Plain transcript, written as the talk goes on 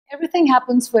Everything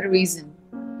happens for a reason.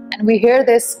 And we hear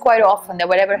this quite often, that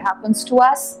whatever happens to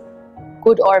us,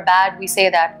 good or bad, we say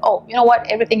that, oh, you know what,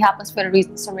 everything happens for a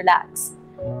reason, so relax.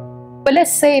 But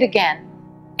let's say it again.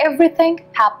 Everything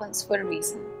happens for a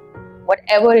reason.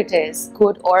 Whatever it is,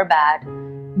 good or bad,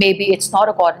 maybe it's not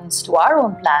according to our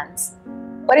own plans,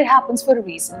 but it happens for a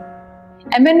reason.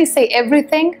 And when we say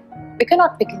everything, we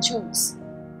cannot pick and choose.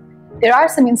 There are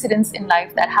some incidents in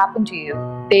life that happen to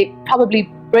you. They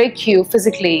probably break you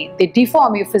physically, they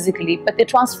deform you physically, but they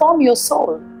transform your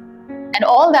soul. And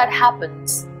all that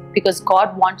happens because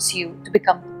God wants you to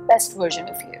become the best version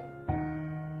of you.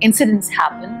 Incidents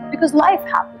happen because life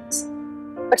happens.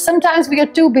 But sometimes we are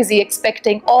too busy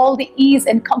expecting all the ease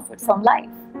and comfort from life.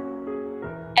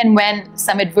 And when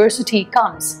some adversity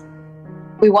comes,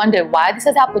 we wonder why this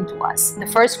has happened to us. The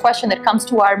first question that comes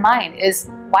to our mind is,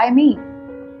 why me?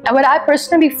 And what I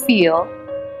personally feel,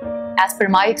 as per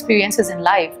my experiences in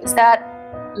life, is that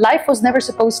life was never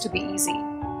supposed to be easy.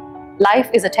 Life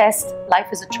is a test, life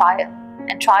is a trial,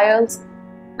 and trials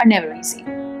are never easy.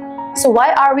 So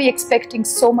why are we expecting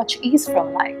so much ease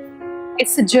from life?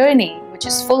 It's a journey which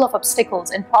is full of obstacles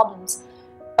and problems,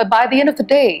 but by the end of the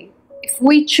day, if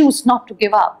we choose not to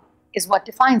give up, is what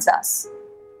defines us.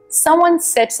 Someone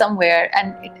said somewhere,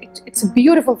 and it's a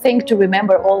beautiful thing to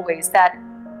remember always, that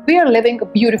we are living a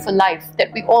beautiful life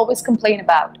that we always complain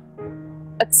about.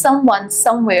 But someone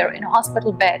somewhere in a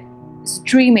hospital bed is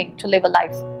dreaming to live a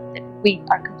life that we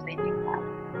are complaining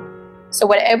about. So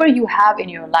whatever you have in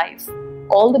your life,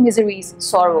 all the miseries,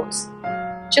 sorrows,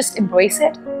 just embrace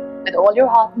it with all your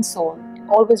heart and soul, and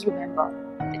always remember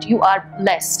that you are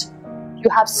blessed. You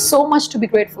have so much to be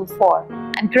grateful for,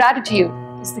 and gratitude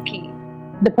is the key.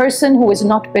 The person who is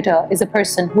not bitter is a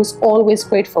person who is always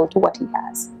grateful to what he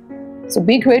has. So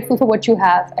be grateful for what you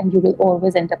have, and you will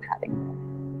always end up having.